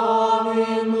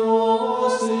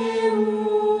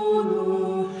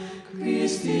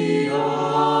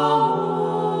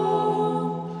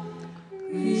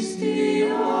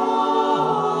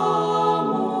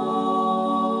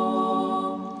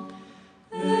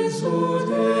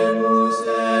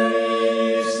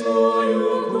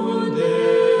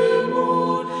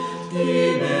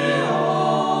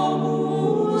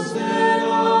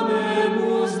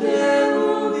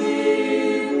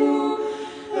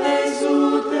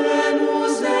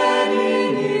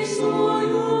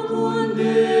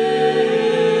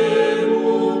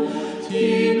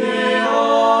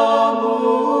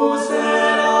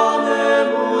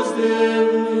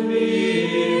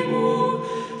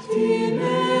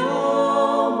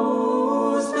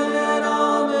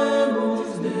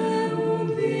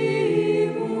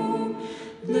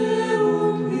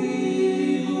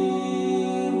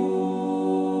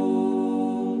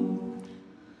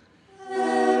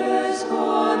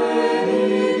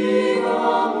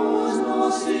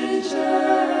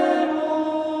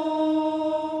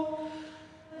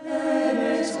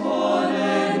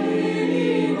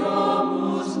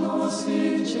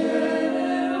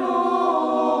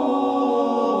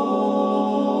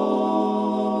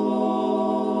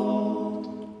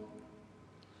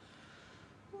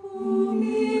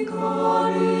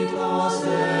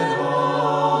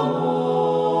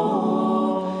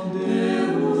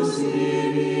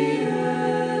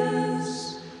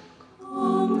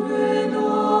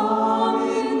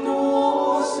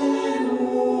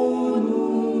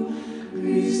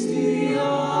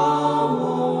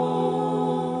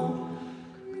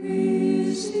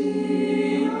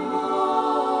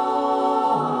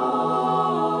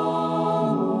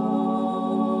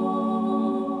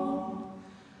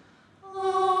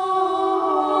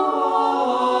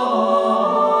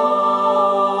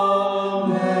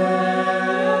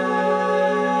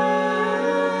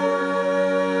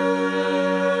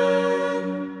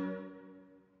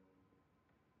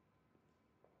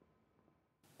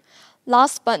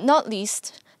Last but not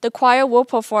least, the choir will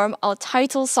perform our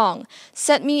title song,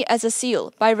 Set Me as a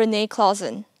Seal by Renee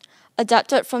Clausen.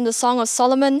 Adapted from the Song of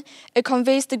Solomon, it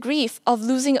conveys the grief of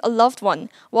losing a loved one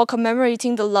while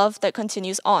commemorating the love that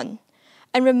continues on,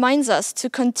 and reminds us to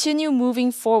continue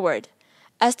moving forward.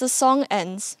 As the song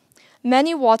ends,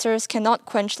 many waters cannot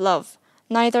quench love,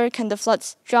 neither can the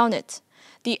floods drown it.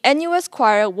 The NUS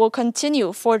choir will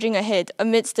continue forging ahead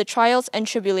amidst the trials and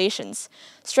tribulations,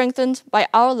 strengthened by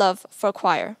our love for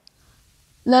choir.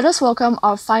 Let us welcome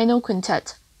our final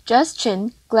quintet, Jess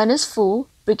Chin, Glennis Fu,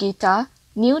 Brigitta,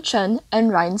 Neil Chen,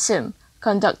 and Ryan Sim,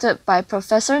 conducted by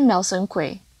Professor Nelson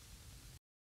Kwei.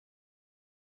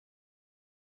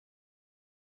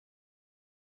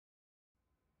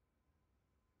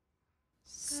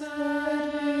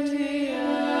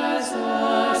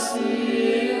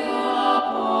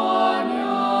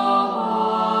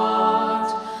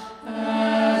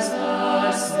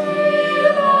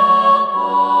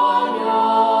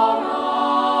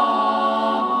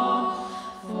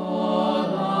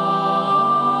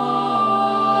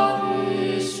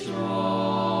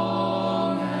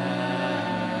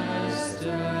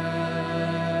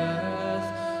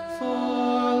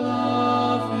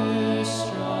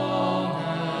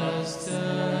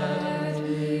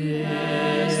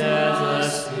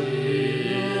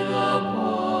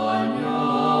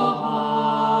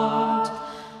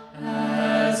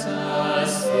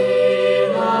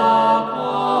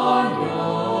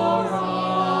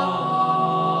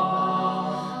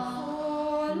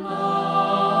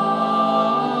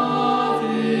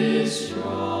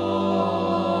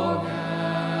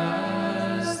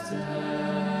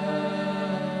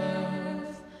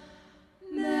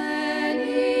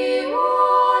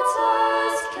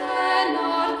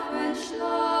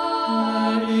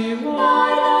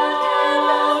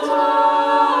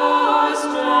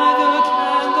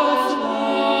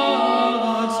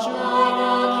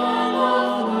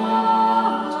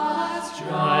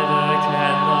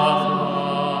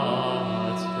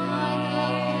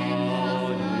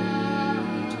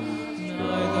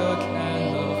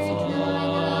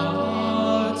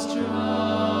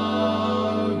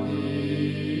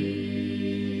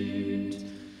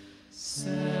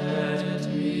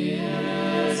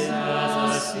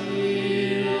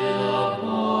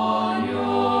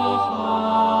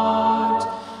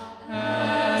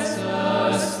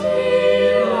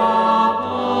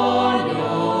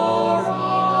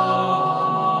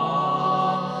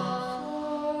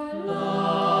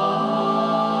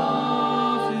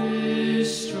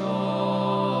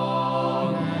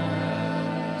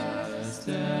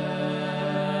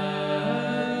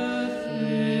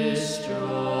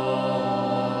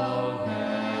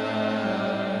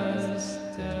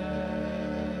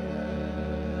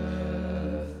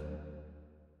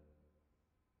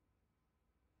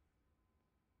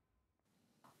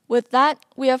 With that,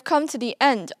 we have come to the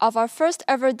end of our first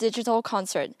ever digital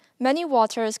concert, Many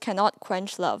Waters Cannot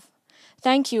Quench Love.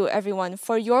 Thank you, everyone,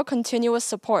 for your continuous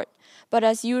support. But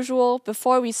as usual,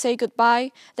 before we say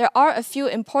goodbye, there are a few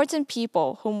important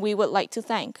people whom we would like to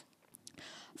thank.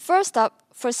 First up,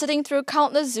 for sitting through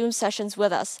countless Zoom sessions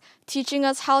with us, teaching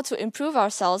us how to improve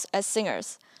ourselves as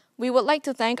singers. We would like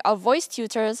to thank our voice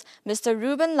tutors, Mr.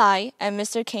 Ruben Lai and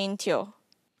Mr. Kane Teo.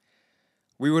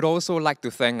 We would also like to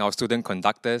thank our student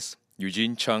conductors,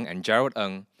 Eugene, Chng, and Gerald,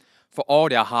 for all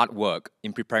their hard work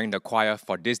in preparing the choir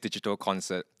for this digital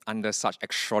concert under such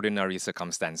extraordinary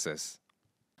circumstances.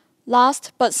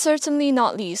 Last, but certainly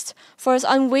not least, for his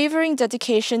unwavering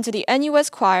dedication to the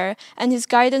NUS choir and his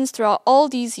guidance throughout all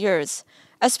these years,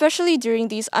 especially during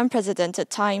these unprecedented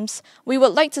times, we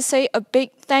would like to say a big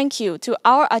thank you to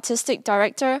our artistic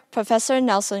director, Professor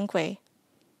Nelson Kwei.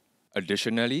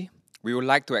 Additionally, we would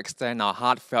like to extend our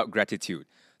heartfelt gratitude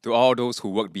to all those who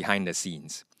worked behind the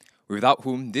scenes, without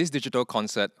whom this digital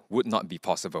concert would not be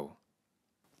possible.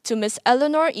 To Ms.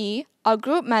 Eleanor E., our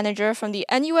group manager from the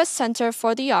NUS Center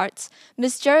for the Arts,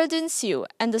 Ms. Geraldine Siu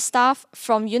and the staff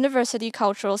from University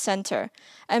Cultural Center,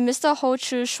 and Mr. Ho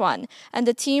Chu Xuan and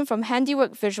the team from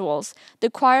Handiwork Visuals, the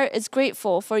choir is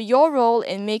grateful for your role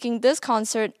in making this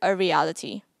concert a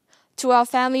reality. To our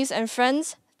families and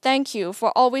friends, thank you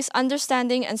for always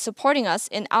understanding and supporting us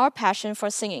in our passion for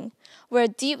singing. We're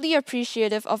deeply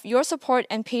appreciative of your support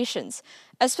and patience,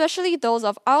 especially those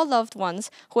of our loved ones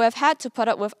who have had to put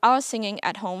up with our singing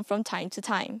at home from time to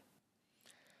time.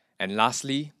 And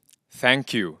lastly,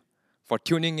 thank you for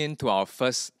tuning in to our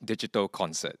first digital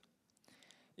concert.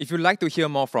 If you'd like to hear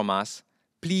more from us,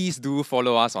 please do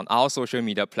follow us on our social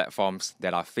media platforms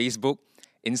that are Facebook,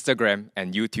 Instagram,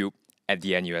 and YouTube at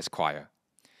the NUS Choir.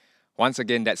 Once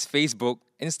again, that's Facebook,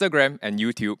 Instagram, and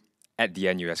YouTube at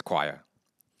the NUS Choir.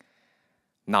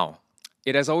 Now,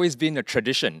 it has always been a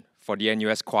tradition for the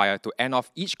NUS Choir to end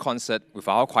off each concert with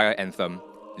our choir anthem,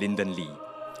 Linden Lee.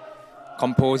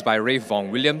 Composed by Rafe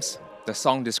Vaughan Williams, the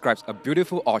song describes a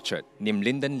beautiful orchard named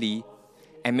Linden Lee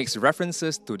and makes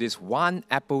references to this one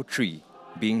apple tree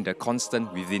being the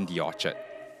constant within the orchard.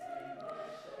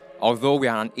 Although we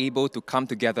are unable to come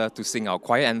together to sing our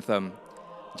choir anthem,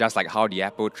 just like how the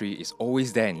apple tree is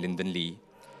always there in Linden Lee,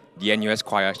 the NUS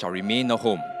Choir shall remain a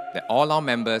home that all our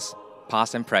members,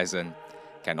 past and present,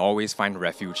 can always find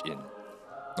refuge in,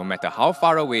 no matter how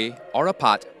far away or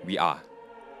apart we are.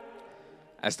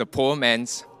 As the poem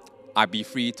ends, I be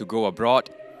free to go abroad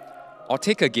or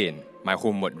take again my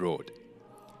homeward road.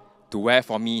 To where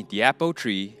for me the apple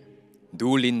tree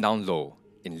do lean down low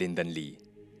in Linden Lee.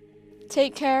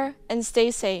 Take care and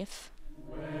stay safe.